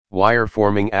Wire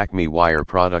forming. Acme Wire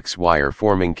Products wire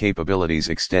forming capabilities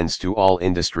extends to all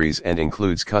industries and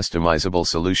includes customizable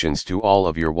solutions to all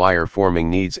of your wire forming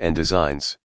needs and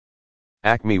designs.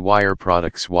 Acme Wire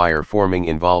Products wire forming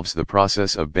involves the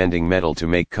process of bending metal to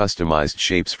make customized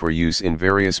shapes for use in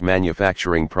various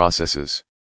manufacturing processes.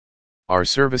 Our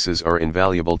services are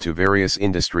invaluable to various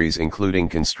industries including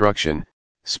construction,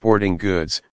 sporting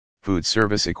goods, food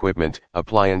service equipment,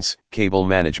 appliance, cable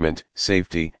management,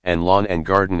 safety, and lawn and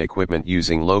garden equipment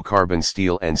using low-carbon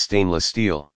steel and stainless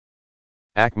steel.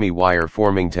 Acme Wire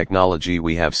Forming Technology.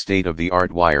 We have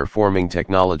state-of-the-art wire forming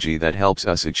technology that helps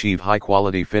us achieve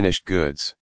high-quality finished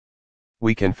goods.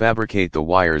 We can fabricate the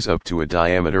wires up to a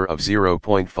diameter of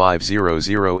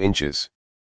 0.500 inches.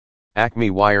 Acme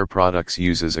Wire Products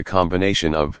uses a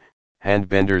combination of hand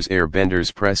benders, air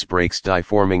benders, press brakes, die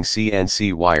forming,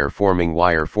 CNC wire forming.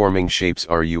 Wire forming shapes.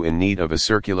 Are you in need of a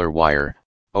circular wire,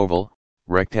 oval,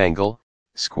 rectangle,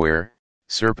 square,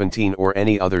 serpentine, or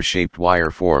any other shaped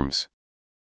wire forms?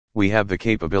 We have the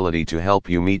capability to help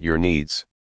you meet your needs.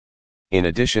 In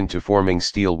addition to forming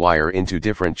steel wire into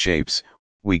different shapes,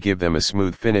 we give them a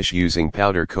smooth finish using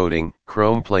powder coating,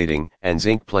 chrome plating, and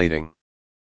zinc plating.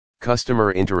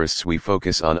 Customer interests. We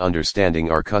focus on understanding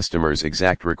our customers'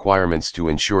 exact requirements to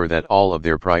ensure that all of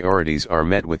their priorities are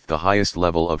met with the highest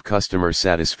level of customer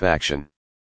satisfaction.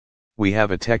 We have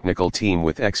a technical team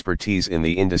with expertise in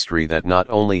the industry that not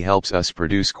only helps us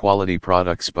produce quality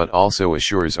products but also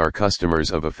assures our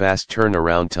customers of a fast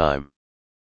turnaround time.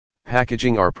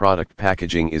 Packaging. Our product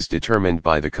packaging is determined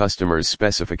by the customer's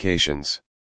specifications.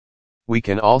 We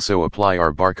can also apply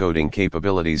our barcoding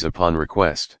capabilities upon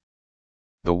request.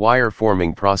 The wire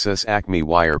forming process. Acme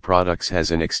Wire Products has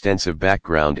an extensive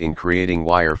background in creating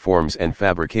wire forms and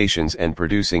fabrications and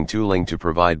producing tooling to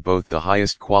provide both the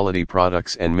highest quality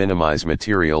products and minimize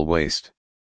material waste.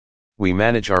 We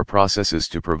manage our processes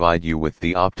to provide you with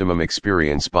the optimum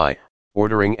experience by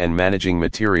ordering and managing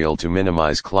material to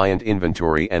minimize client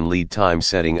inventory and lead time,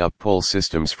 setting up pull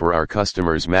systems for our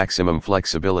customers' maximum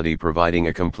flexibility, providing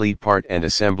a complete part and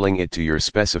assembling it to your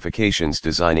specifications,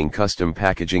 designing custom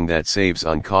packaging that saves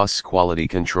on costs, quality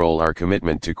control. Our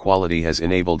commitment to quality has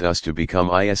enabled us to become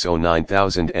ISO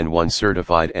 9001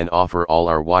 certified and offer all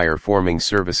our wire forming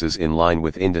services in line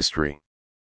with industry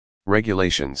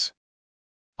regulations.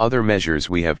 Other measures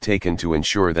we have taken to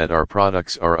ensure that our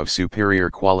products are of superior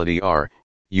quality are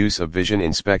use of vision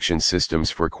inspection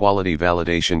systems for quality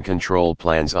validation, control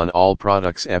plans on all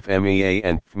products, FMEA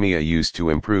and FMEA used to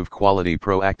improve quality,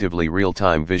 proactively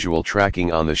real-time visual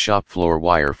tracking on the shop floor.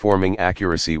 Wire forming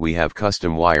accuracy. We have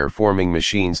custom wire forming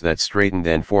machines that straighten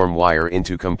and form wire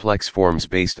into complex forms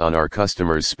based on our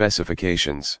customers'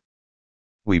 specifications.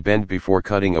 We bend before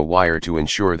cutting a wire to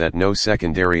ensure that no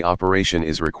secondary operation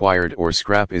is required or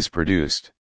scrap is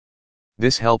produced.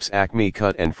 This helps Acme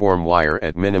cut and form wire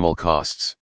at minimal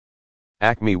costs.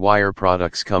 Acme Wire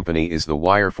Products Company is the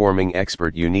wire forming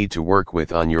expert you need to work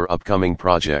with on your upcoming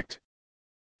project.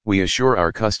 We assure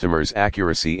our customers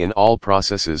accuracy in all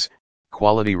processes,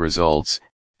 quality results,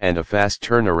 and a fast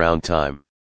turnaround time.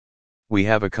 We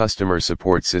have a customer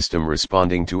support system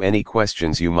responding to any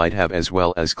questions you might have, as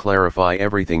well as clarify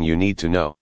everything you need to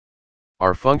know.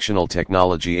 Our functional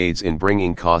technology aids in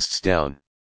bringing costs down.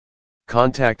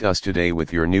 Contact us today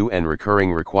with your new and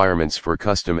recurring requirements for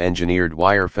custom engineered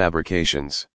wire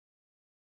fabrications.